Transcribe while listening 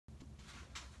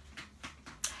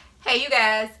Hey you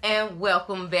guys, and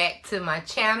welcome back to my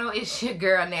channel. It's your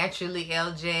girl Naturally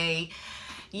LJ.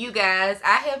 You guys,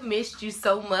 I have missed you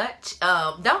so much.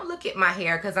 Don't look at my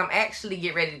hair because I'm actually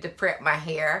getting ready to prep my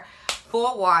hair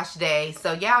for wash day.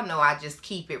 So y'all know I just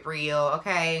keep it real,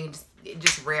 okay?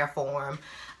 Just rare form.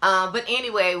 But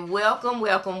anyway, welcome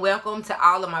to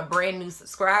all of my brand new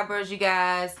subscribers, you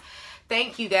guys.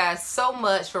 Thank you guys so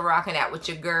much for rocking out with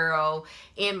your girl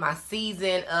in my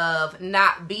season of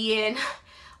not being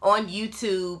on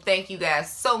YouTube. Thank you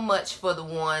guys so much for the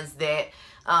ones that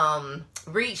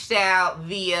reached out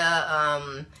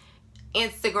via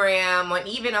Instagram, or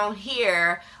even on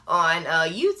here on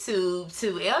YouTube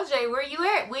to LJ, where you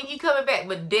at? When you coming back?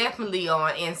 But definitely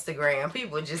on Instagram.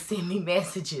 People just send me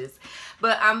messages.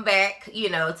 But I'm back,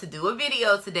 you know, to do a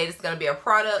video today. It's going to be a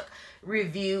product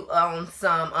review on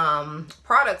some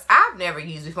products I've never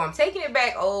used before. I'm taking it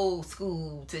back old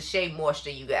school to Shea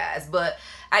Moisture, you guys. But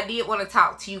I did want to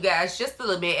talk to you guys just a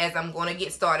little bit as I'm going to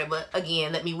get started. But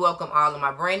again, let me welcome all of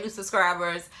my brand new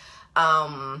subscribers.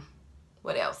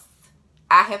 What else?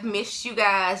 I have missed you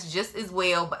guys just as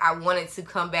well, but I wanted to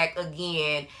come back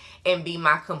again and be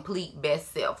my complete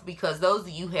best self, because those of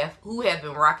you who have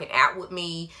been rocking out with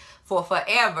me for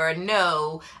forever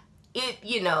know it.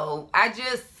 You know,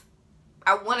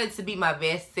 I wanted to be my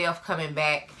best self, coming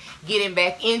back, getting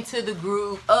back into the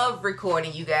groove of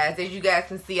recording, you guys. As you guys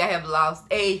can see, I have lost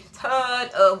a ton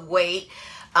of weight,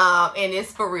 and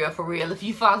it's for real, for real. If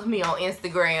you follow me on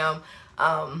Instagram,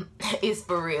 it's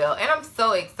for real, and I'm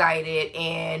so excited,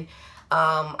 and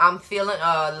I'm feeling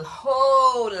a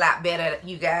whole lot better,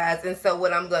 you guys. And so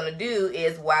what I'm gonna do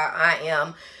is, while I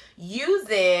am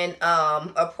using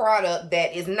a product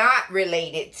that is not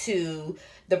related to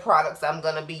the products I'm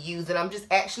gonna be using, I'm just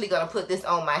actually gonna put this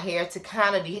on my hair to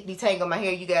kind of detangle my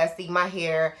hair. You guys see my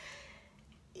hair,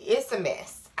 it's a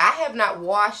mess. I have not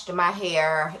washed my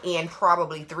hair in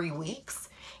probably 3 weeks,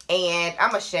 and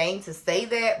I'm ashamed to say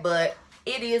that, but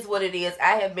it is what it is.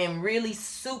 I have been really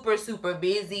super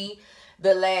busy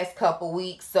the last couple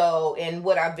weeks. So, and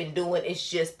what I've been doing is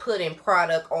just putting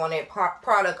product on it,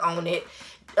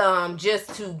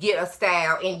 just to get a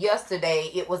style. And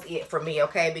yesterday it was it for me,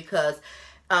 okay? Because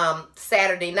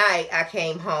Saturday night I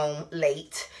came home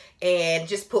late and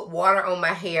just put water on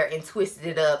my hair and twisted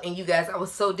it up. And you guys, I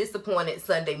was so disappointed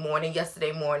yesterday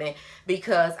morning,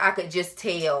 because I could just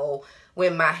tell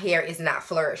when my hair is not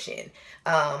flourishing.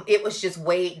 It was just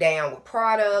weighed down with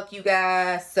product, you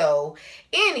guys. So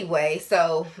anyway,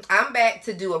 so I'm back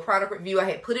to do a product review. I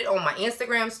had put it on my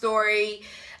Instagram story.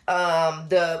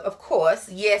 Of course,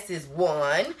 yes is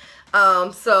one.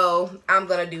 So I'm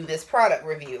gonna do this product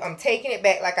review. I'm taking it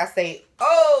back, like I say,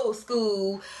 old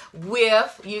school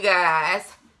with, you guys,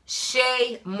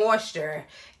 Shea Moisture.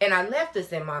 And I left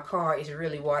this in my car. It's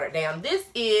really watered down. This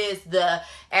is the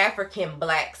African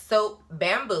Black Soap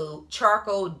Bamboo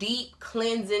Charcoal Deep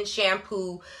Cleansing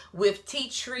Shampoo with tea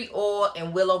tree oil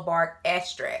and willow bark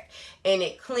extract. And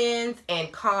it cleanses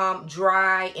and calm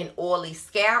dry and oily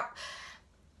scalp.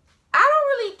 I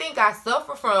don't really think I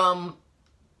suffer from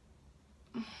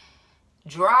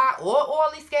dry or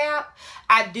oily scalp.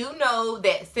 I do know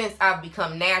that since I've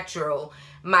become natural,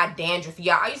 my dandruff,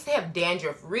 y'all, I used to have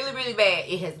dandruff really bad.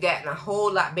 It has gotten a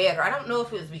whole lot better. I don't know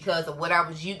if it was because of what I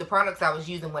was using, the products I was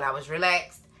using when I was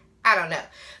relaxed. I don't know.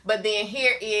 But then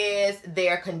here is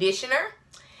their conditioner,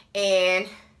 and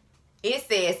it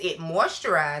says it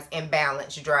moisturizes and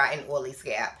balances dry and oily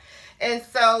scalp. And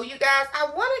so, you guys, I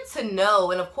wanted to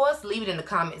know, and of course, leave it in the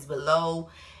comments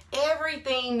below.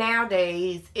 Everything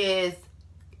nowadays is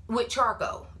with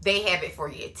charcoal. They have it for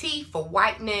your teeth, for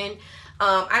whitening.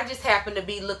 I just happened to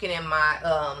be looking in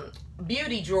my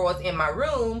beauty drawers in my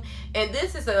room, and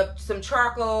this is some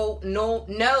charcoal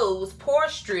nose pore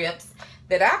strips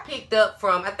that I picked up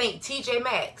from, I think, TJ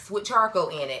Maxx, with charcoal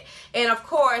in it. And of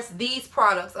course, these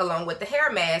products, along with the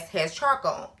hair mask, has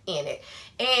charcoal in it.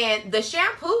 And the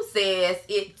shampoo says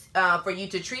it's for you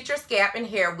to treat your scalp and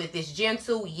hair with this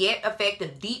gentle yet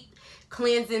effective deep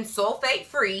cleansing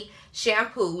sulfate-free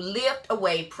shampoo. Lift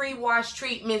away pre-wash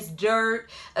treatments, dirt,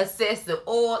 excessive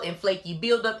oil, and flaky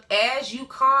buildup as you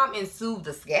calm and soothe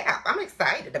the scalp. I'm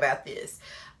excited about this.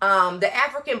 The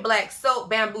African Black Soap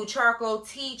Bamboo Charcoal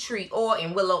Tea Tree Oil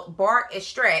and Willow Bark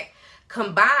Extract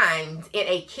combined in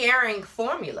a caring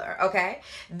formula, okay,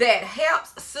 that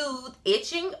helps soothe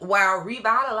itching while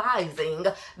revitalizing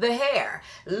the hair.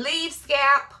 Leave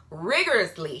scalp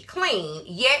rigorously clean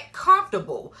yet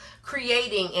comfortable,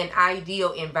 creating an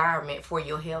ideal environment for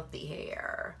your healthy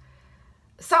hair.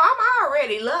 So I'm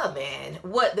already loving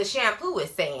what the shampoo is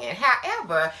saying.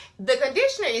 However, the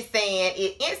conditioner is saying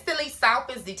it instantly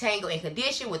softens, detangle, and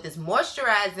condition with this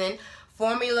moisturizing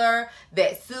formula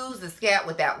that soothes the scalp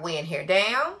without weighing hair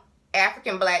down.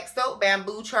 African black soap,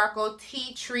 bamboo charcoal,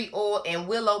 tea tree oil, and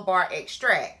willow bark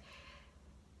extract.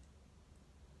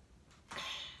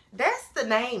 That's the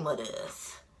name of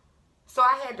this. So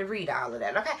I had to read all of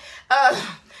that, okay?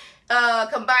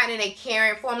 Combining a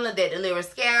caring formula that delivers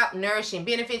scalp, nourishing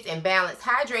benefits, and balanced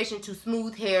hydration to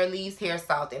smooth hair, leaves hair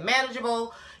soft and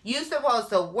manageable. You're supposed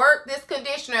to work this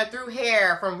conditioner through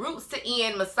hair from roots to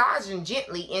end, massaging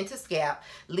gently into scalp.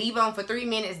 Leave on for 3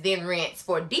 minutes, then rinse.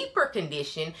 For deeper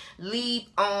condition, leave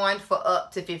on for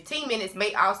up to 15 minutes.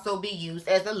 May also be used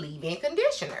as a leave-in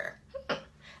conditioner.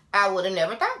 I would have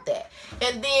never thought that.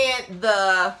 And then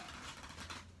the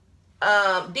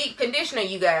deep conditioner,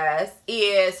 you guys,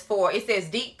 is for, it says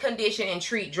deep condition and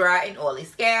treat dry and oily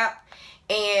scalp.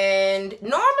 And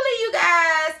normally, you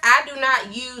guys, I do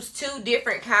not use 2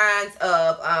 different kinds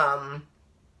of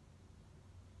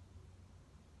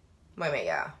wait a minute,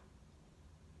 y'all.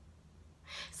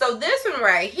 So this one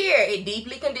right here, it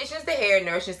deeply conditions the hair,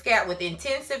 nourishing scalp with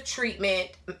intensive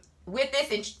treatment. With this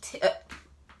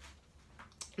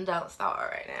don't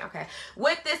start right now, okay?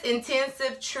 With this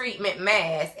intensive treatment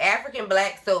mask, African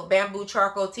black soap, bamboo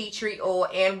charcoal, tea tree oil,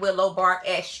 and willow bark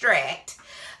extract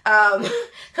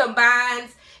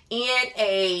combines in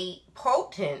a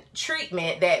potent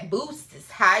treatment that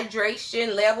boosts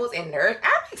hydration levels and nerve.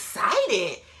 I'm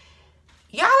excited.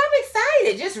 Y'all, I'm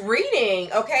excited just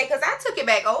reading, okay? Because I took it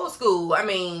back old school. I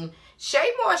mean,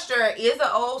 Shea Moisture is an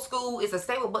old school. It's a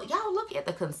staple. But y'all, look at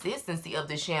the consistency of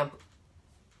this shampoo.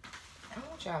 I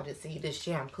want y'all to see this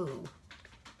shampoo.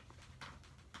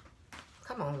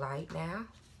 Come on, light now.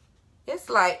 It's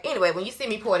like, anyway, when you see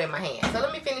me pour it in my hand. So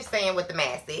let me finish saying what the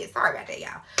mask is. Sorry about that,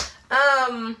 y'all.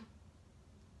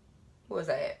 What was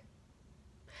that?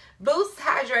 Boosts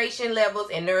hydration levels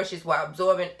and nourishes while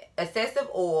absorbing excessive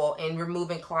oil and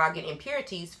removing clogging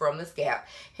impurities from the scalp.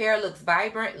 Hair looks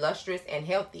vibrant, lustrous, and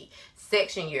healthy.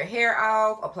 Section your hair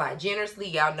off. Apply generously.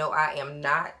 Y'all know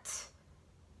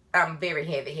I'm very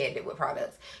heavy-handed with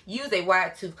products. Use a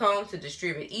wide tooth comb to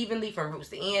distribute evenly from roots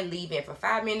to end. Leave in for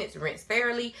 5 minutes. Rinse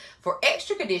thoroughly. For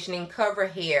extra conditioning, cover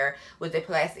hair with a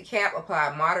plastic cap.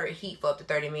 Apply moderate heat for up to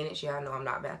 30 minutes. Y'all know I'm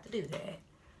not about to do that.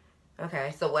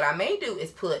 Okay, so what I may do is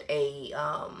put a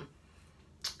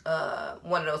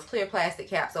one of those clear plastic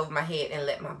caps over my head and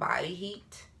let my body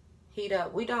heat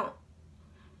up.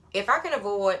 If I can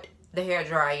avoid the hair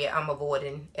dryer, I'm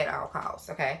avoiding at all costs,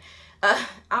 okay?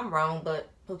 I'm wrong, but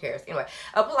who cares? Anyway,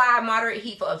 apply moderate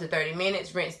heat for up to 30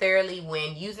 minutes. Rinse thoroughly.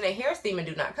 When using a hair steamer,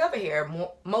 do not cover hair.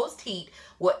 Most heat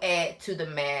will add to the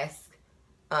mask.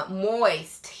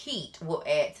 Moist heat will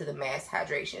add to the mask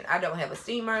hydration. I don't have a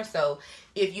steamer, so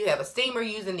if you have a steamer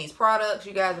using these products,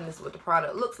 you guys, and this is what the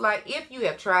product looks like. If you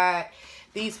have tried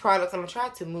these products, I'm going to try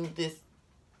to move this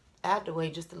out the way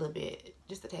just a little bit,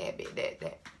 just a tad bit,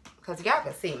 because y'all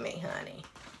can see me, honey.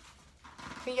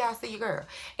 Can y'all see your girl?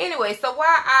 Anyway, so while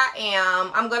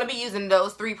I'm going to be using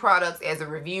those 3 products as a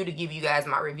review to give you guys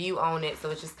my review on it. So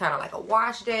it's just kind of like a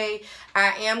wash day.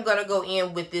 I am going to go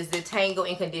in with this Detangle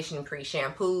and Conditioning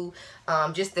Pre-Shampoo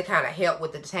just to kind of help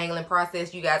with the detangling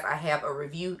process. You guys, I have a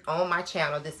review on my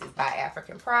channel. This is by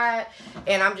African Pride.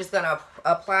 And I'm just going to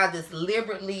apply this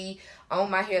liberally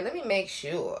on my hair. Let me make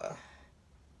sure.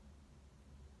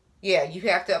 Yeah, you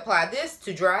have to apply this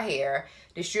to dry hair.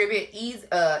 Distribute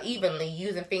evenly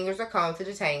using fingers or comb to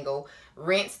detangle.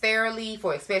 Rinse thoroughly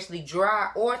for especially dry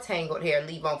or tangled hair.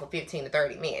 Leave on for 15 to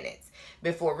 30 minutes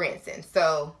before rinsing.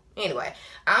 So, anyway,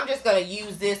 I'm just going to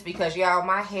use this because, y'all,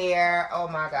 my hair, oh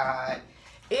my God,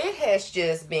 it has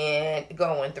just been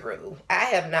going through. I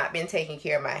have not been taking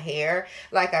care of my hair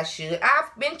like I should.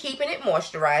 I've been keeping it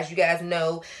moisturized. You guys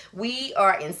know we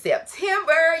are in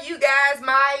September. You guys,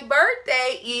 my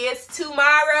birthday is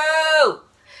tomorrow.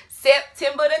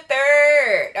 September the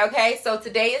 3rd. Okay, so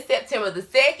today is September the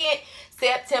 2nd.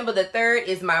 September the 3rd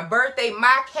is my birthday.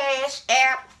 My cash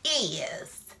app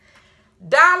is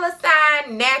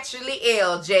 $naturally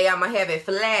LJ. I'm going to have it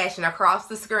flashing across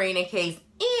the screen in case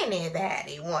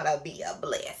anybody want to be a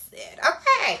blessing.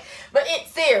 Okay, but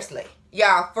seriously,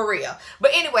 y'all, for real. But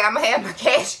anyway, I'm going to have my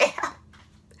cash app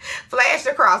flashed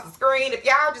across the screen. If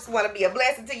y'all just want to be a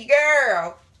blessing to your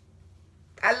girl,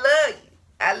 I love you.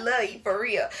 I love you for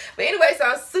real. But anyway, so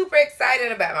I'm super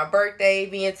excited about my birthday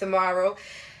being tomorrow.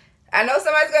 I know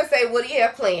somebody's going to say, what do you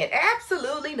have planned?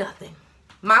 Absolutely nothing.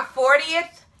 My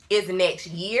 40th is next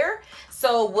year.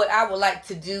 So what I would like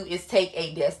to do is take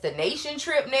a destination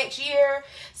trip next year.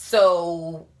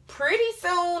 So pretty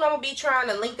soon I'm gonna be trying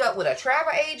to link up with a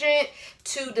travel agent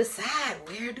to decide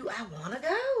where do I want to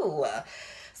go.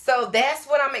 So that's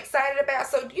what I'm excited about.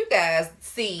 So you guys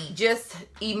see just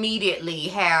immediately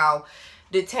how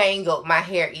detangled my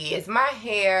hair is. My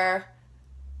hair,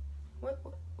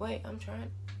 wait, I'm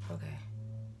trying, okay.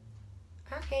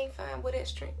 I can't find where that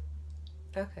string,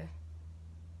 okay.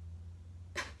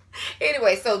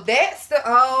 Anyway, so that's the,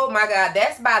 oh my God,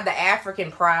 that's by the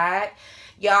African Pride.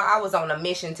 Y'all, I was on a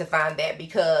mission to find that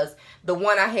because the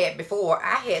one I had before,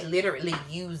 I had literally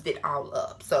used it all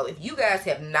up. So if you guys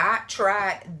have not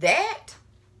tried that,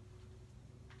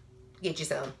 get you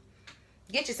some.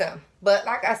 Get you some. But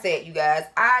like I said, you guys,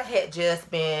 I had just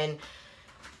been,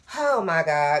 oh my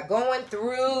God, going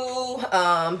through,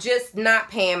 just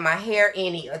not paying my hair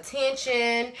any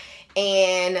attention.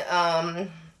 And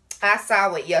I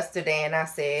saw it yesterday and I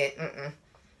said,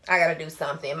 I gotta do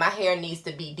something. My hair needs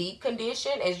to be deep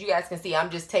conditioned. As you guys can see, I'm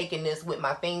just taking this with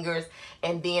my fingers,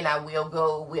 and then I will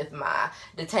go with my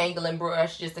detangling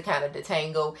brush just to kind of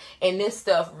detangle. And this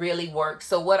stuff really works.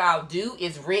 So what I'll do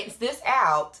is rinse this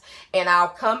out, and I'll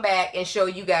come back and show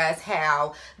you guys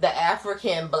how the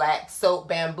African Black Soap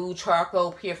Bamboo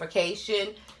Charcoal Purification.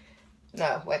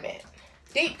 No, wait a minute.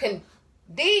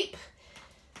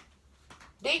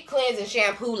 Deep cleansing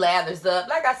shampoo lathers up.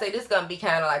 Like I say, this is going to be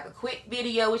kind of like a quick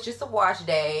video. It's just a wash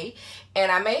day.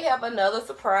 And I may have another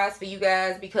surprise for you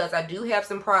guys because I do have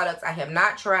some products I have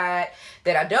not tried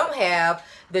that I don't have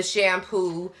the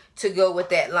shampoo to go with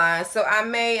that line. So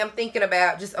I'm thinking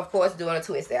about just, of course, doing a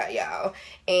twist out, y'all.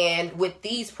 And with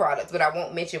these products, but I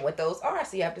won't mention what those are,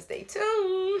 so you have to stay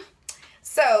tuned.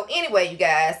 So anyway, you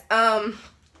guys,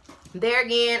 there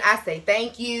again, I say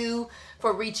thank you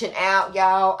for reaching out,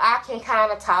 y'all. I can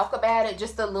kind of talk about it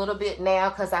just a little bit now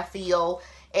because I feel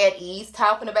at ease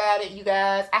talking about it, you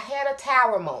guys. I had a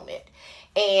tower moment.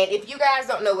 And if you guys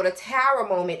don't know what a tower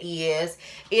moment is,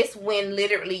 it's when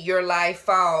literally your life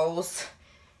falls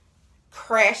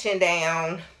crashing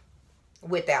down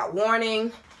without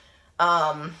warning.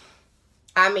 I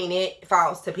mean, it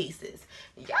falls to pieces.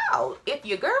 Y'all, if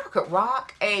your girl could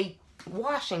rock a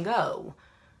wash and go,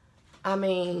 I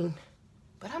mean,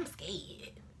 but I'm scared.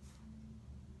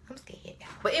 I'm scared, y'all.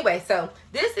 But anyway, so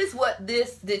this is what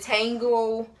this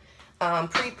detangle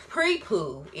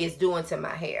pre-poo is doing to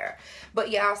my hair.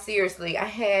 But y'all, seriously, I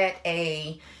had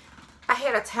a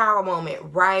tower moment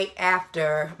right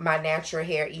after my natural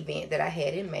hair event that I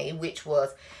had in May, which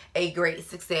was a great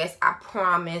success. I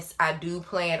promise I do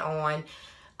plan on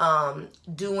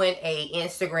doing a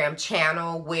Instagram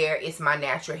channel where it's my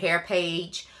natural hair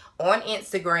page on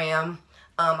Instagram.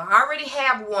 I already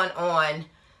have one on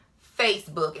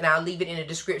Facebook, and I'll leave it in the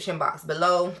description box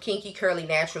below. Kinky Curly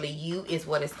Naturally You is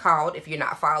what it's called. If you're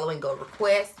not following, go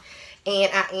request.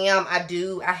 And I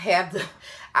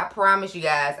promise you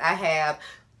guys, I have,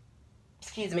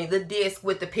 excuse me, the disc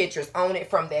with the pictures on it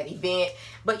from that event.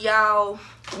 But y'all,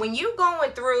 when you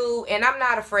going through, and I'm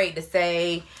not afraid to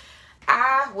say,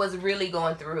 I was really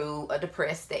going through a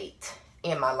depressed state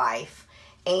in my life.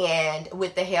 And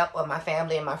with the help of my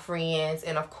family and my friends,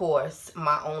 and of course,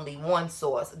 my only one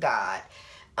source, God,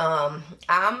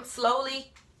 I'm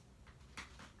slowly,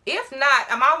 if not,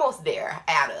 I'm almost there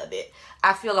out of it.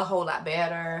 I feel a whole lot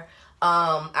better.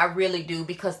 I really do,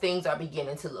 because things are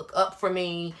beginning to look up for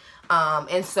me.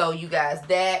 And so, you guys,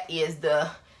 that is the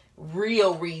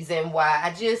real reason why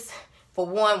I just, for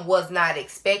one, was not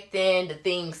expecting the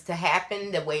things to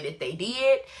happen the way that they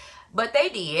did. But they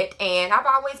did, and I've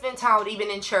always been taught, even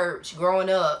in church, growing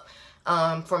up,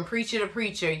 from preacher to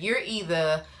preacher, you're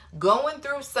either going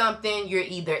through something, you're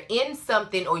either in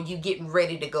something, or you getting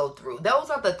ready to go through. Those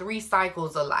are the 3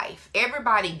 cycles of life.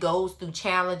 Everybody goes through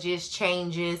challenges,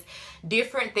 changes,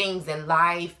 different things in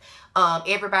life.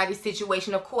 Everybody's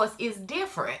situation, of course, is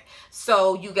different.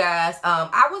 So, you guys,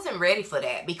 I wasn't ready for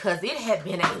that because it had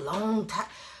been a long time,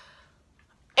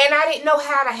 and I didn't know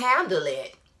how to handle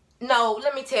it. No,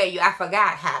 let me tell you, I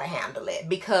forgot how to handle it,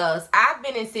 because I've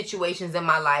been in situations in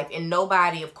my life, and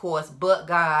nobody, of course, but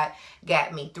God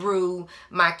got me through.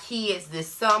 My kids this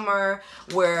summer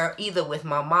were either with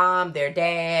my mom, their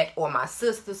dad, or my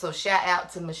sister. So shout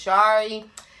out to Mashari.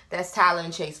 That's Tyler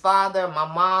and Chase's father. My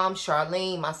mom,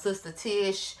 Charlene, my sister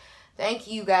Tish. Thank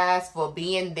you guys for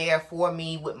being there for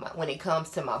me when it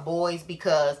comes to my boys,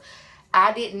 because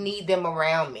I didn't need them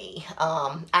around me.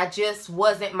 I just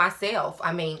wasn't myself.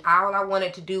 I mean, all I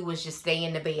wanted to do was just stay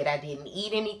in the bed. I didn't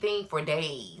eat anything for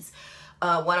days.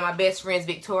 One of my best friends,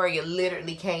 Victoria,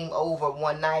 literally came over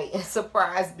one night and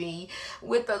surprised me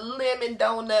with a lemon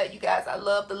donut. You guys, I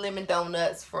love the lemon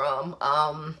donuts from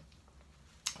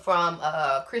from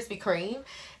Krispy Kreme.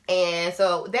 And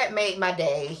so that made my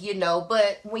day, you know.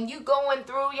 But when you going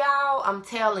through, y'all, I'm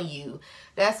telling you,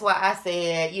 that's why I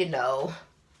said, you know,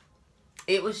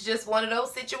 it was just one of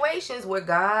those situations where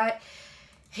God,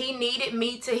 he needed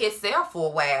me to himself for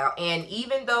a while. And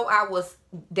even though I was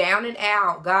down and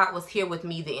out, God was here with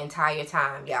me the entire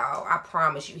time, y'all. I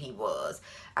promise you he was.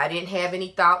 I didn't have any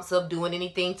thoughts of doing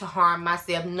anything to harm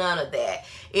myself. None of that.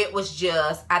 It was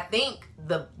just, I think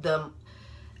the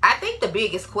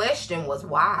biggest question was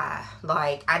why.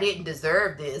 Like, I didn't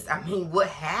deserve this. I mean, what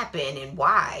happened and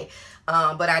why?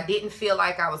 But I didn't feel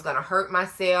like I was going to hurt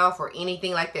myself or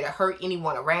anything like that, or hurt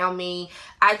anyone around me.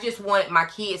 I just wanted my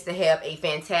kids to have a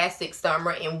fantastic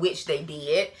summer, in which they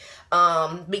did,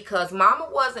 because mama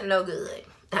wasn't no good.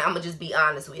 I'm going to just be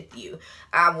honest with you.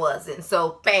 I wasn't.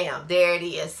 So, bam, there it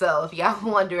is. So, if y'all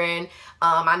wondering,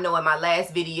 I know in my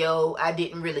last video, I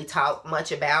didn't really talk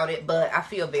much about it, but I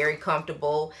feel very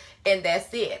comfortable, and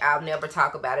that's it. I'll never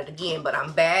talk about it again, but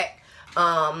I'm back.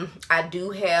 I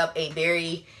do have a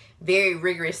very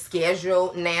rigorous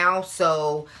schedule now,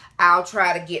 so I'll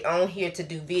try to get on here to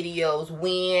do videos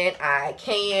when I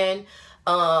can.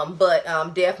 But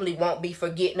definitely won't be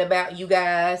forgetting about you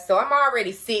guys. So I'm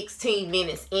already 16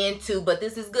 minutes into, but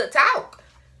this is good talk.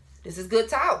 This is good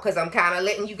talk, because I'm kind of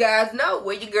letting you guys know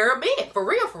where your girl been. For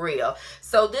real, for real.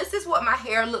 So this is what my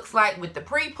hair looks like with the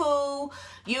pre-poo.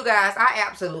 You guys, I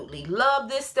absolutely love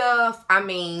this stuff. I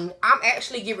mean, I'm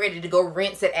actually getting ready to go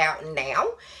rinse it out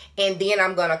now. And then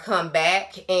I'm going to come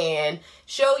back and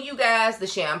show you guys the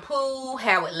shampoo,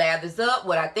 how it lathers up,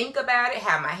 what I think about it,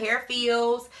 how my hair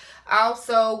feels.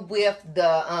 Also with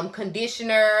the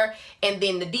conditioner, and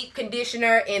then the deep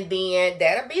conditioner, and then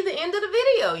that'll be the end of the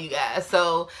video, you guys.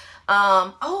 So,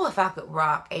 oh, if I could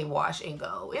rock a wash and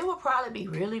go, it would probably be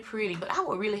really pretty, but I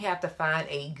would really have to find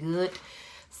a good,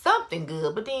 something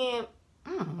good. But then,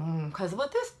 because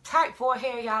with this type 4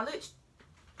 hair, y'all,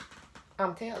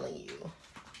 I'm telling you,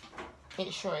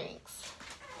 it shrinks.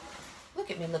 Look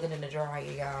at me looking in the dryer,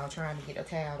 y'all, trying to get a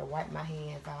towel to wipe my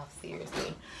hands off,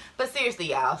 seriously. But seriously,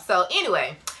 y'all, so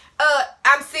anyway,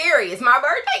 I'm serious. My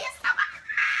birthday is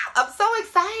I'm so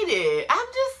excited. I'm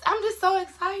just so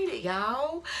excited,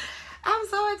 y'all. I'm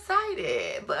so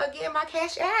excited. But again, my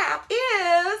cash app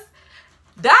is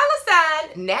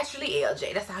 $naturally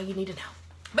LJ. That's all you need to know.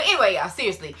 But anyway, y'all,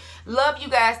 seriously, love you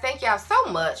guys. Thank y'all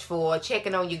so much for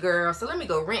checking on your girl. So let me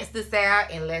go rinse this out,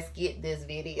 and let's get this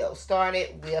video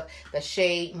started with the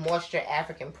Shea Moisture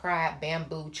African Pride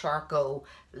Bamboo Charcoal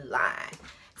line.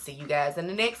 See you guys in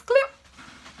the next clip.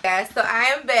 Guys, so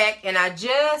I am back, and I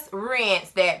just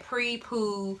rinsed that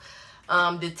pre-poo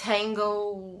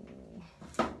detangling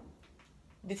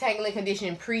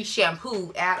conditioning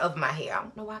pre-shampoo out of my hair. I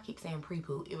don't know why I keep saying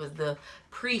pre-poo. It was the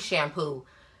pre-shampoo.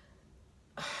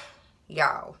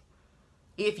 Y'all,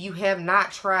 if you have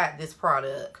not tried this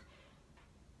product,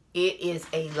 it is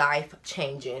a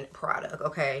life-changing product,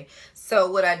 okay? So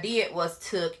what I did was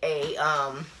took a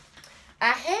I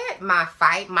had my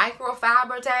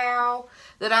microfiber towel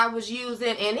that I was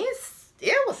using, and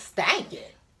it was stinking.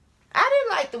 I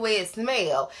didn't like the way it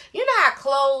smelled. You know how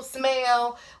clothes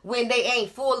smell when they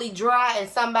ain't fully dry and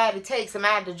somebody takes them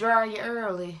out to dry you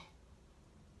early?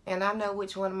 And I know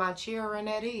which one of my children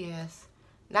that is.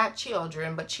 Not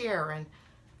children, but children.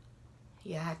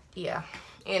 Yeah.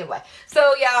 Anyway, so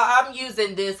y'all, I'm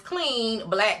using this clean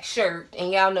black shirt,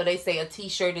 and y'all know they say a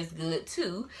t-shirt is good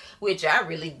too, which I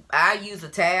use a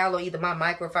towel or either my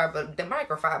microfiber, but the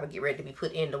microfiber get ready to be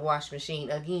put in the wash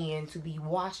machine again to be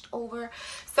washed over.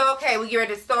 So okay, we get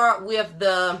ready to start with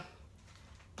the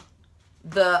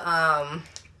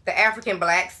African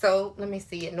black soap. Let me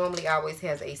see, it normally always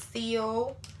has a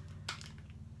seal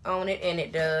on it, and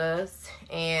it does.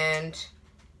 And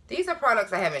these are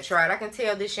products I haven't tried. I can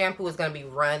tell this shampoo is going to be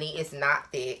runny. It's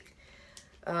not thick.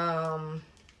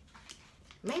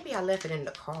 Maybe I left it in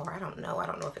the car. I don't know. I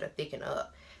don't know if it'll thicken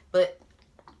up. But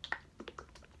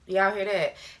y'all hear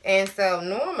that? And so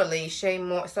normally Shea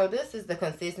Moisture, so this is the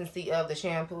consistency of the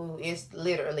shampoo. It's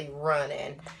literally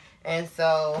running. And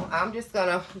so I'm just going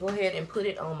to go ahead and put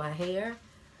it on my hair.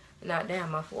 Not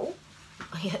down my foot.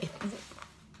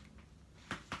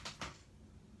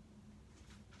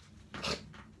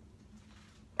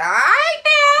 Alright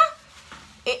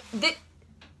now. Did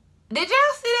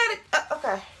y'all see that?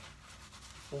 Okay.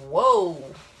 Whoa.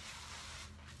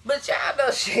 But y'all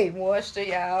know Shea Moisture,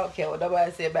 y'all. I don't care what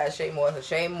nobody said about Shea Moisture.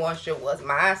 Shea Moisture was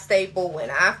my staple when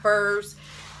I first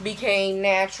became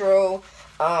natural.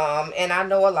 And I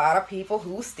know a lot of people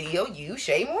who still use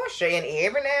Shea Moisture. And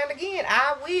every now and again,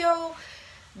 I will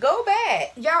go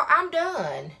back. Y'all, I'm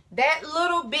done. That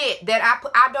little bit that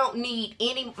I don't need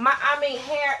any,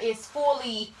 hair is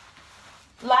fully,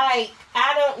 like,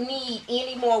 I don't need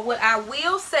any more. What I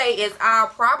will say is I'll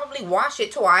probably wash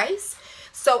it twice.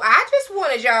 So I just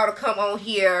wanted y'all to come on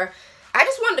here. I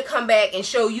just wanted to come back and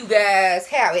show you guys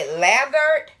how it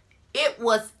lathered. It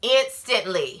was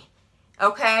instantly,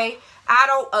 okay?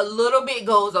 A little bit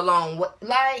goes along with,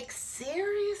 like,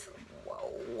 serious?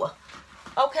 Whoa.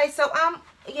 Okay, so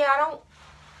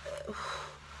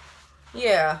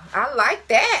yeah, I like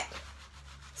that.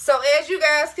 So as you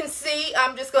guys can see,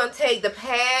 I'm just going to take the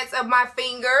pads of my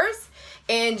fingers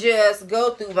and just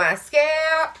go through my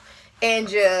scalp and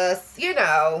just, you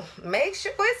know, make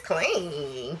sure it's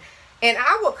clean. And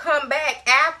I will come back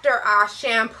after I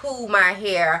shampoo my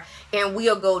hair and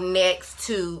we'll go next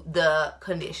to the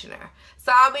conditioner.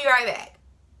 So I'll be right back.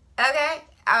 Okay?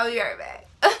 I'll be right back.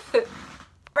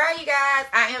 Right, you guys,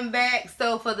 I am back.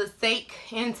 So for the sake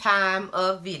and time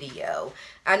of video,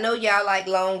 I know y'all like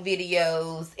long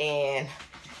videos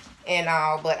and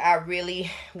all, but I really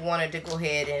wanted to go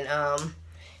ahead and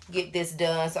get this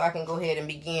done so I can go ahead and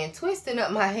begin twisting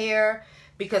up my hair,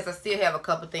 because I still have a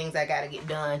couple things I gotta get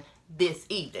done this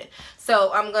evening.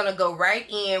 So I'm gonna go right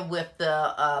in with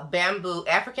the bamboo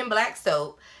African black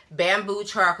soap bamboo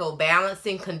charcoal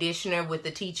balancing conditioner with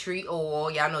the tea tree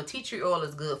oil. Y'all know tea tree oil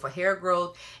is good for hair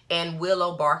growth, and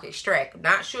willow bark extract.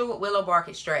 Not sure what willow bark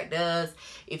extract does.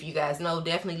 If you guys know,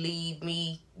 definitely leave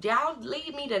me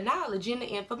the knowledge and the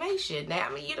information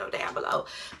down, down below.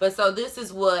 But so this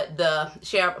is what the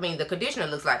the conditioner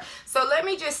looks like. So let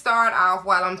me just start off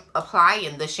while I'm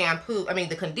applying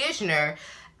the conditioner.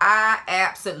 I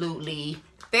absolutely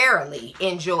thoroughly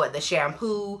enjoyed the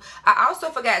shampoo. I also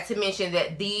forgot to mention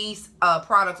that these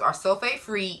products are sulfate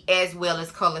free as well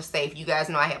as color safe. You guys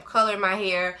know I have color in my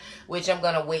hair, which I'm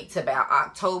gonna wait till about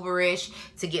October-ish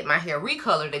to get my hair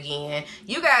recolored again.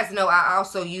 You guys know I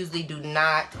also usually do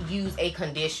not use a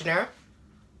conditioner.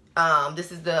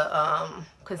 This is the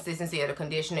consistency of the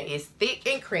conditioner. Is thick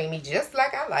and creamy, just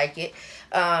like I like it.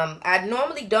 I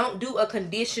normally don't do a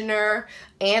conditioner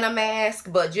and a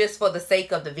mask, but just for the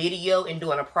sake of the video and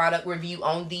doing a product review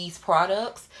on these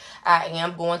products, I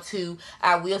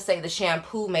will say the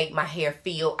shampoo made my hair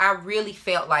feel, I really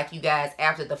felt like, you guys,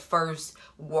 after the first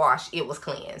wash, it was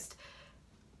cleansed.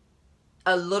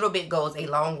 A little bit goes a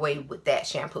long way with that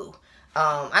shampoo.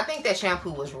 I think that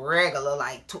shampoo was regular,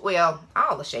 like 12.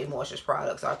 All the Shea Moisture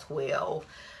products are 12.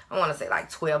 I want to say like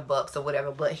 12 bucks or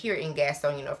whatever. But here in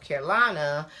Gastonia, North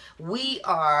Carolina, we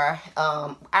are,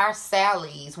 our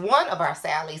Sally's, one of our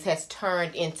Sally's has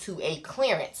turned into a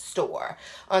clearance store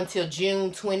until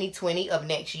June 2020 of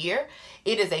next year.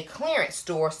 It is a clearance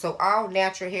store, so all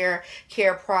natural hair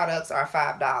care products are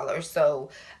 $5. So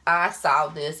I saw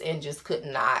this and just could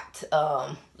not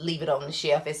leave it on the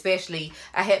shelf. Especially,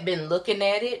 I had been looking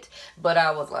at it, but I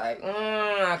was like,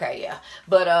 okay, yeah.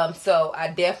 But so I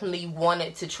definitely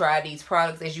wanted to try these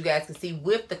products. As you guys can see,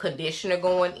 with the conditioner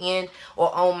going in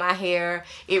or on my hair,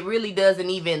 it really doesn't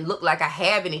even look like I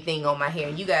have anything on my hair.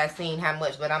 You guys seen how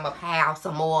much, but I'm gonna pile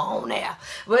some more on there.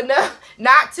 But no,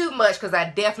 not too much, because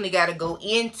I definitely got to go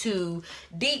into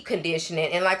deep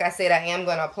conditioning. And like I said, I am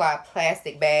gonna apply a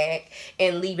plastic bag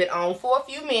and leave it on for a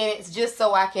few minutes, just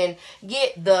so I can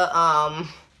get the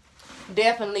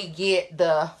definitely get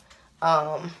the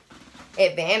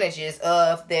advantages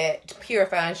of that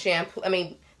purifying shampoo,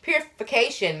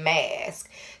 purification mask.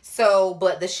 So,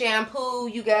 but the shampoo,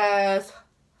 you guys,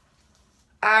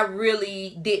 I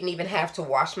really didn't even have to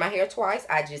wash my hair twice.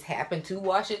 I just happened to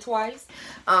wash it twice.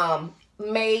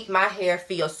 Made my hair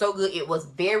feel so good. It was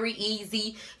very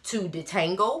easy to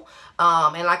detangle,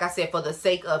 and like I said, for the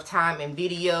sake of time and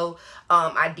video,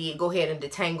 I did go ahead and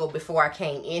detangle before I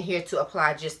came in here to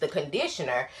apply just the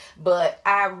conditioner. But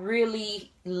I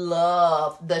really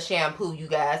love the shampoo, you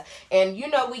guys. And you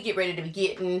know, we get ready to be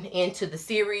getting into the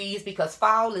series because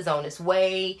fall is on its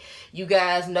way. You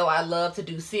guys know I love to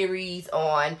do series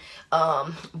on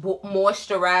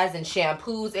moisturizing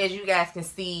shampoos. As you guys can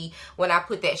see, when I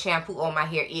put that shampoo on my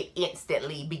hair, it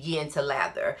instantly began to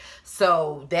lather.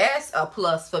 So that's a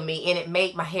plus for me, and it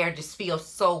made my hair just feel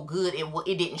so good.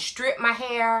 It didn't strip my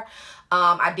hair.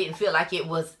 I didn't feel like it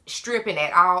was stripping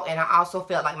at all, and I also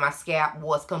felt like my scalp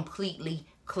was completely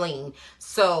clean.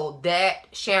 So that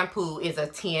shampoo is a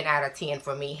 10 out of 10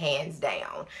 for me, hands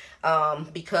down,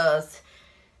 because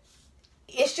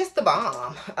it's just the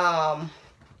bomb.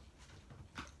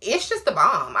 it's just the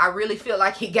bomb. I really feel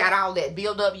like it got all that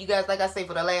build up. You guys, like I say,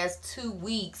 for the last 2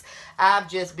 weeks, I've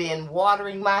just been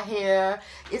watering my hair.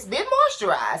 It's been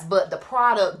moisturized, but the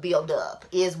product build up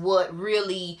is what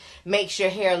really makes your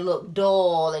hair look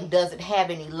dull and doesn't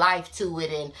have any life to it.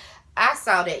 And I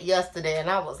saw that yesterday and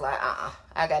I was like,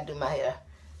 I gotta do my hair.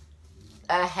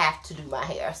 I have to do my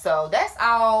hair. So that's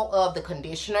all of the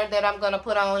conditioner that I'm gonna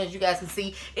put on. As you guys can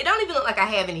see, it don't even look like I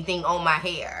have anything on my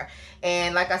hair.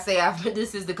 And like I say,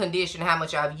 this is the conditioner, how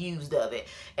much I've used of it.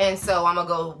 And so I'm gonna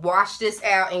go wash this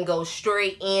out and go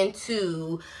straight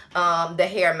into the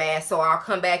hair mask. So I'll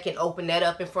come back and open that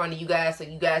up in front of you guys so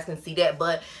you guys can see that.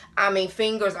 But I mean,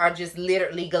 fingers are just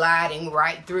literally gliding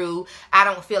right through. I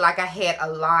don't feel like I had a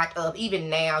lot of, even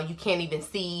now you can't even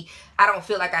see, I don't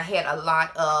feel like I had a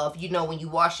lot of, you know, when you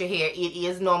wash your hair, it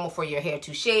is normal for your hair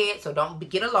to shed, so don't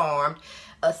get alarmed.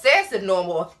 Excessive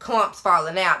normal, clumps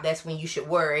falling out, that's when you should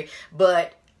worry.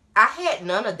 But I had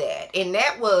none of that, and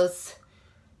that was,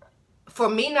 for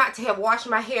me not to have washed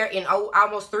my hair in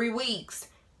almost 3 weeks,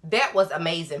 that was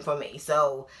amazing for me.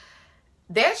 So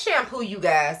that shampoo, you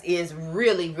guys, is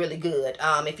really, really good.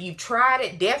 If you've tried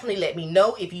it, definitely let me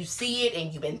know. If you see it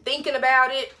and you've been thinking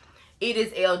about it, it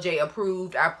is LJ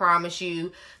approved, I promise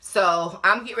you. So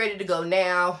I'm getting ready to go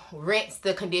now, rinse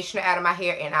the conditioner out of my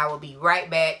hair, and I will be right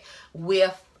back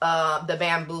with the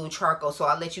bamboo charcoal. So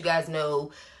I'll let you guys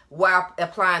know while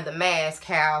applying the mask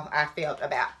how I felt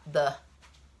about the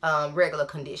regular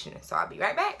conditioner. So I'll be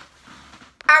right back.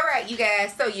 Alright, you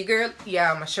guys, so your girl,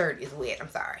 yeah, my shirt is wet, I'm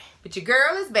sorry. But your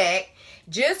girl is back.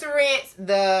 Just rinsed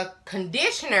the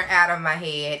conditioner out of my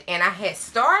head, and I had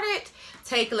started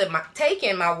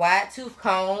taking my wide tooth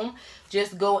comb,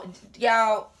 just go,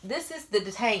 y'all, this is the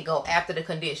detangle after the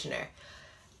conditioner.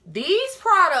 These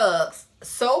products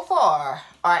so far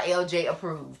are LJ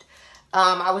approved.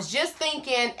 I was just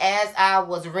thinking as I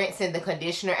was rinsing the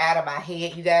conditioner out of my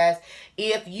head, you guys,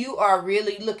 if you are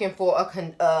really looking for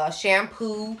a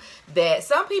shampoo that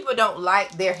some people don't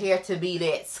like their hair to be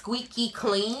that squeaky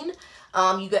clean.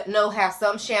 You got know how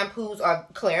some shampoos are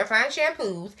clarifying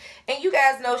shampoos, and you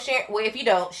guys know, well, if you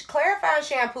don't, clarifying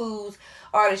shampoos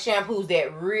are the shampoos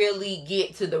that really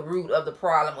get to the root of the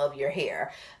problem of your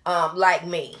hair. Like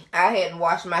me, I hadn't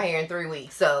washed my hair in 3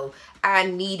 weeks, so I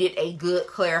needed a good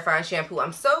clarifying shampoo.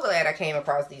 I'm so glad I came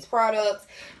across these products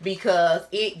because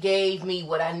it gave me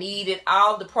what I needed.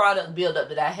 All the product buildup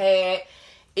that I had,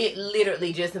 it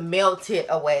literally just melted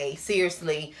away,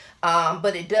 seriously.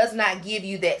 But it does not give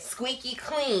you that squeaky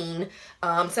clean.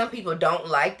 Some people don't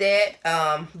like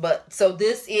that. But so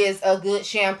this is a good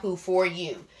shampoo for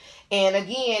you. And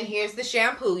again, here's the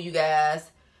shampoo, you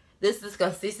guys. This is the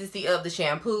consistency of the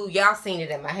shampoo. Y'all seen it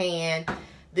in my hand.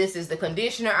 This is the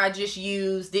conditioner I just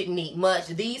used. Didn't need much.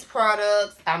 These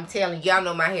products, I'm telling y'all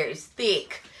know my hair is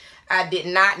thick. I did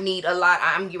not need a lot.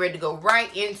 I'm getting ready to go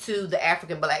right into the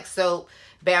African Black Soap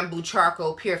Bamboo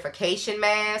Charcoal Purification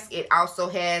Mask. It also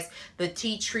has the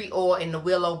tea tree oil and the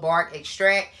willow bark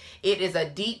extract. It is a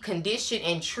deep condition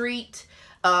and treat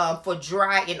for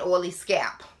dry and oily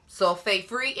scalp. Sulfate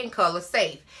free and color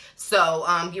safe. So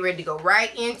get ready to go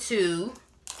right into,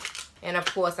 and of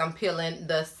course I'm peeling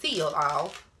the seal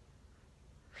off.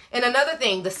 And another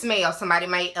thing, the smell. Somebody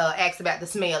might ask about the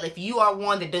smell. If you are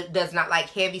one that does not like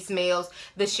heavy smells,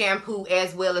 the shampoo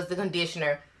as well as the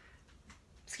conditioner,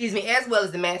 excuse me, as well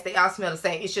as the mask, they all smell the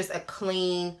same. It's just a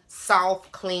clean,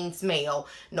 soft, clean smell.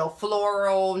 No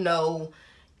floral, no,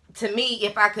 to me,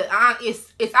 if I could,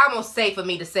 it's almost safe for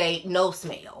me to say no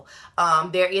smell.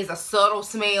 There is a subtle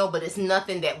smell, but it's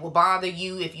nothing that will bother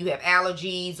you if you have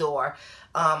allergies or,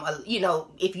 you know,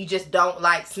 if you just don't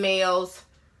like smells.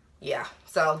 Yeah,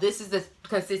 so this is the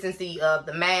consistency of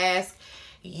the mask.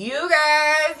 You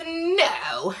guys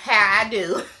know how I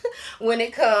do when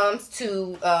it comes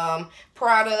to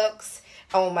products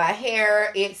on my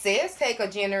hair. It says take a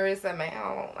generous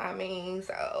amount. I mean,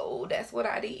 so that's what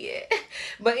I did.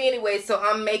 But anyway, so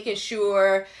I'm making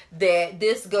sure that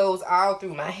this goes all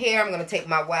through my hair. I'm going to take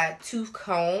my wide tooth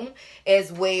comb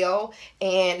as well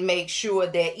and make sure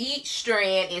that each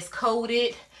strand is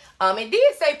coated. It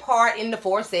did say part in the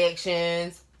 4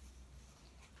 sections.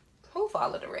 Who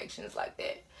follow directions like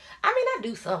that? I mean, I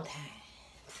do sometimes.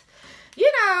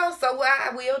 You know, so what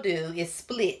I will do is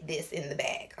split this in the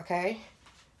back, okay?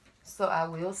 So I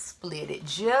will split it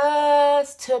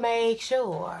just to make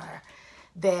sure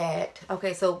that,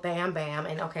 okay, so bam, bam,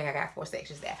 and okay, I got 4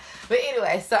 sections there. But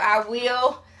anyway, so I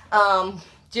will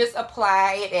just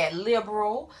apply it at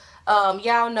liberal.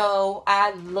 Y'all know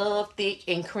I love thick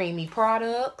and creamy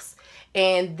products,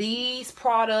 and these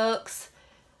products,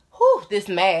 whew, this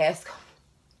mask,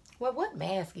 well, what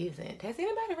mask is it? Has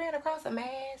anybody ran across a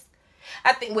mask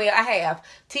I think, well, I have.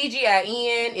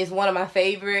 TGIN is one of my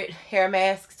favorite hair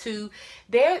masks too.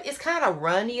 It's kind of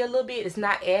runny a little bit. It's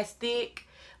not as thick.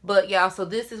 But y'all, so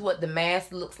this is what the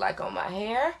mask looks like on my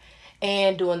hair.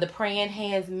 And doing the praying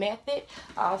hands method.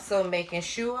 Also making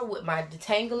sure with my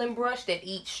detangling brush that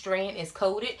each strand is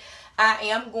coated. I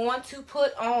am going to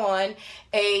put on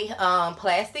a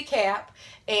plastic cap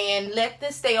and let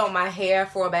this stay on my hair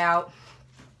for about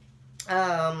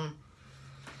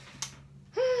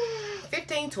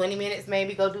 15-20 minutes,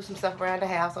 maybe. Go do some stuff around the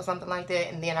house or something like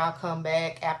that, and then I'll come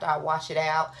back after I wash it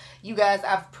out. You guys,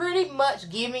 I've pretty much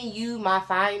given you my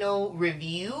final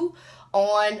review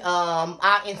on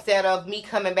instead of me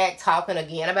coming back talking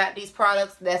again about these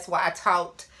products. That's why I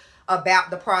talked about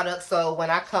the products. So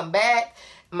when I come back,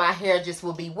 my hair just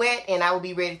will be wet and I will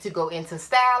be ready to go into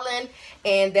styling,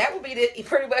 and that will be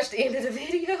pretty much the end of the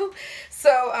video.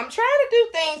 So I'm trying to do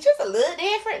things just a little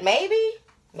different, maybe,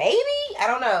 I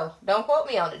don't know. Don't quote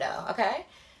me on it though, okay?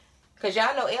 Because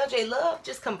y'all know LJ love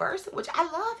just conversing, which I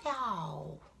love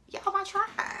y'all. Y'all my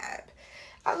tribe.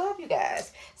 I love you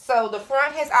guys. So the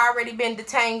front has already been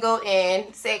detangled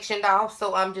and sectioned off,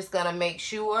 so I'm just gonna make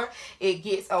sure it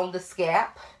gets on the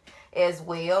scalp as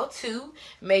well too,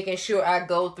 making sure I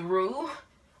go through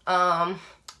to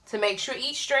make sure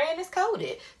each strand is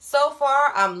coated. So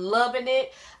far I'm loving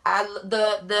it.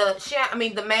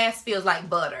 The mask feels like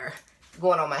butter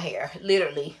going on my hair,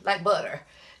 literally like butter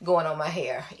going on my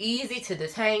hair. Easy to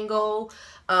detangle.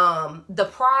 The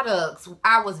products,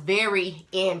 I was very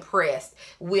impressed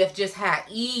with just how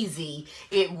easy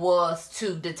it was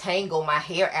to detangle my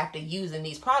hair after using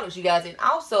these products, you guys. And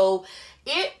also,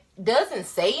 it doesn't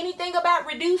say anything about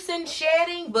reducing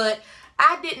shedding, but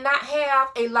I did not have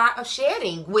a lot of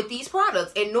shedding with these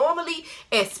products. And normally,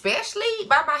 especially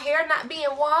by my hair not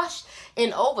being washed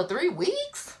in over 3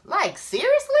 weeks, like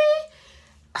seriously,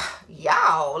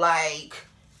 y'all, like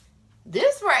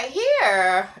this right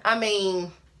here, I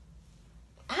mean,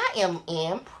 I am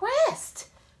impressed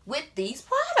with these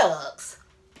products.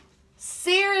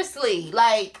 Seriously,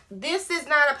 like, this is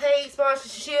not a paid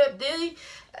sponsorship. But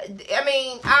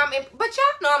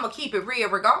y'all know I'm gonna keep it real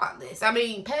regardless. I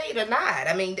mean, paid or not.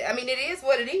 I mean, it is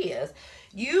what it is.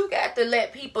 You got to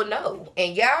let people know,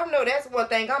 and y'all know that's one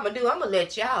thing I'm gonna do. I'm gonna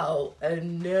let y'all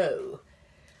know.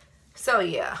 So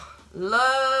yeah,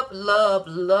 love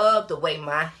the way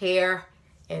my hair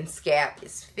and scalp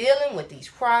is feeling with these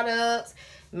products.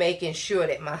 Making sure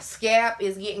that my scalp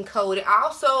is getting coated.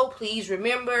 Also, please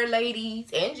remember,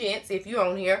 ladies and gents, if you're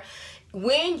on here,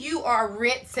 when you are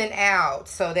rinsing out,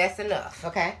 so that's enough,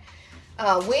 okay?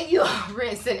 When you are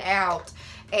rinsing out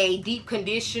a deep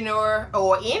conditioner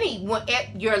or anyone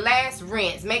at your last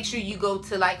rinse, make sure you go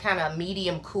to like kind of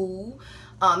medium cool,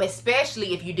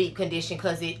 especially if you deep condition,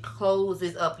 because it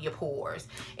closes up your pores.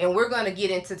 And we're going to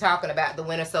get into talking about the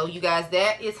winter. So you guys,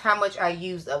 that is how much I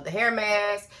used of the hair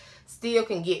mask. Still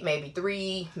can get maybe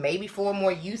 3, maybe 4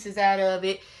 more uses out of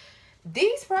it.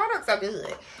 These products are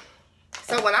good.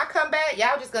 So when I come back,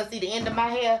 y'all just gonna see the end of my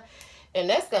hair, and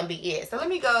that's gonna be it. So let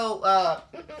me go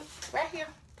right here.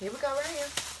 Here we go, right here.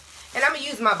 And I'm gonna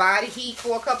use my body heat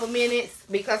for a couple minutes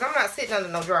because I'm not sitting under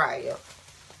no dryer.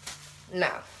 No,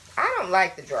 I don't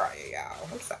like the dryer, y'all.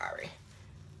 I'm sorry.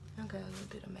 I got a little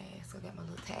bit of mask. I got my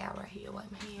little towel right here. Wipe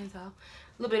my hands off.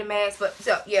 A little bit of mask, but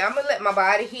so yeah, I'm gonna let my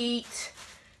body heat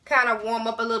kind of warm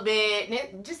up a little bit, and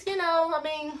it just, you know, I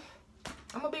mean,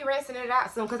 I'm gonna be rinsing it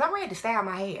out soon because I'm ready to style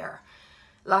my hair.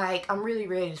 Like, I'm really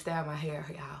ready to style my hair,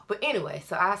 y'all. But anyway,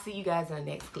 so I'll see you guys in the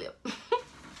next clip.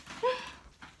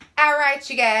 All right,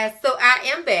 you guys, so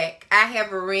I am back. I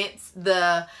have rinsed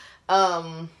the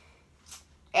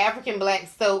African Black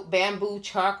Soap Bamboo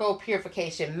Charcoal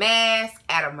Purification Mask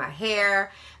out of my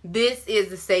hair. This is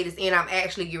the state it's in. I'm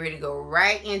actually getting ready to go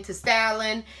right into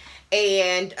styling.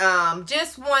 And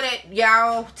just wanted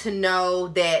y'all to know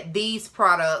that these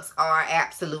products are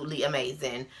absolutely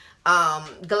amazing.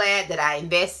 Glad that I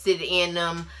invested in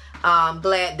them.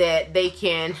 Glad that they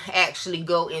can actually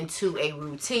go into a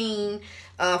routine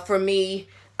for me.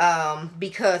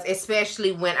 Because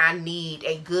especially when I need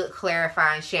a good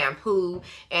clarifying shampoo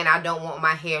and I don't want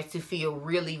my hair to feel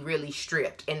really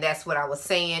stripped. And that's what I was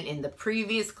saying in the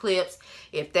previous clips.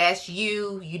 If that's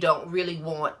you, you don't really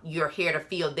want your hair to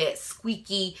feel that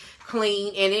squeaky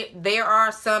clean. And there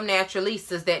are some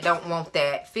naturalistas that don't want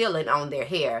that feeling on their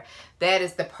hair. That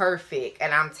is the perfect,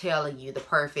 and I'm telling you, the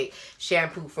perfect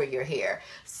shampoo for your hair.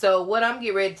 So what I'm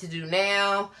getting ready to do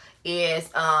now is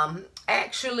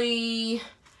actually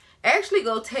actually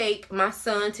go take my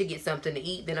son to get something to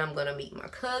eat. Then I'm going to meet my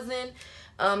cousin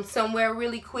somewhere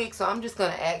really quick. So I'm just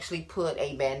going to actually put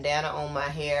a bandana on my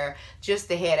hair just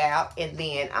to head out. And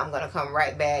then I'm going to come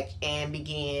right back and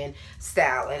begin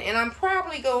styling. And I'm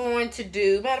probably going to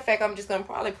do, matter of fact, I'm just going to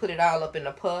probably put it all up in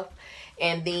a puff.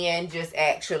 And then just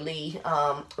actually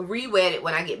re-wet it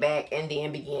when I get back and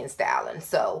then begin styling.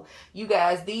 So you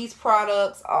guys, these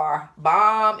products are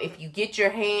bomb. If you get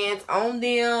your hands on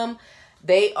them,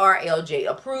 they are LJ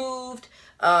approved.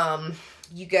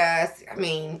 You guys, I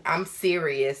mean, I'm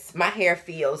serious. My hair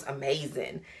feels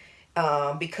amazing.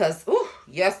 Because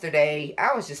yesterday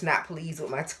I was just not pleased with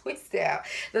my twist out.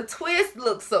 The twist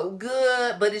looked so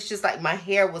good, but it's just like my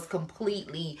hair was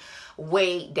completely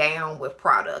weighed down with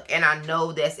product, and I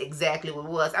know that's exactly what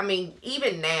it was. I mean,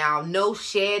 even now, no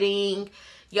shedding.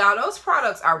 Y'all, those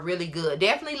products are really good.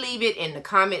 Definitely leave it in the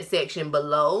comment section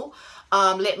below.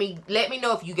 Let me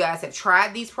know if you guys have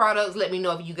tried these products. Let me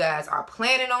know if you guys are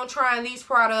planning on trying these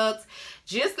products.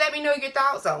 Just let me know your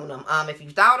thoughts on them. If you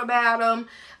thought about them.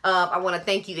 I want to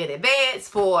thank you in advance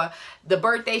for the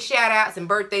birthday shout outs and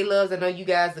birthday loves. I know you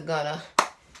guys are gonna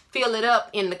fill it up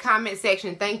in the comment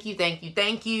section. Thank you, thank you,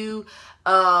 thank you.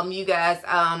 You guys,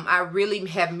 I really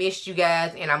have missed you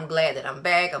guys, and I'm glad that I'm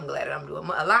back. I'm glad that I'm doing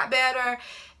a lot better.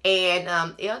 And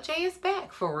LJ is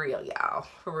back for real, y'all.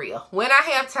 For real. When I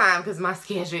have time, because my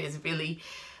schedule is really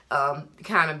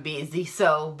kind of busy.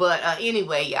 So, but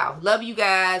anyway, y'all, love you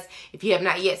guys. If you have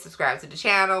not yet subscribed to the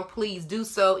channel, please do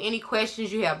so. Any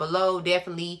questions you have below,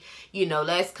 definitely, you know,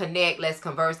 let's connect, let's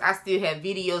converse. I still have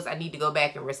videos I need to go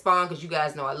back and respond, because you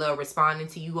guys know I love responding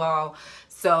to you all.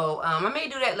 So I may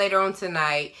do that later on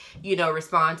tonight, you know,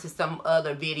 respond to some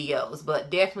other videos. But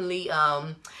definitely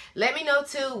let me know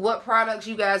too what products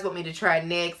you guys want me to try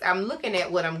next. I'm looking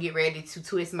at what I'm getting ready to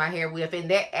twist my hair with,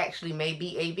 and that actually may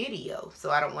be a video,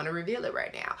 so I don't want to reveal it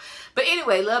right now. But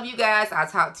anyway, love you guys. I'll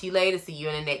talk to you later. See you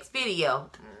in the next video.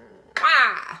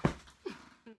 Mwah!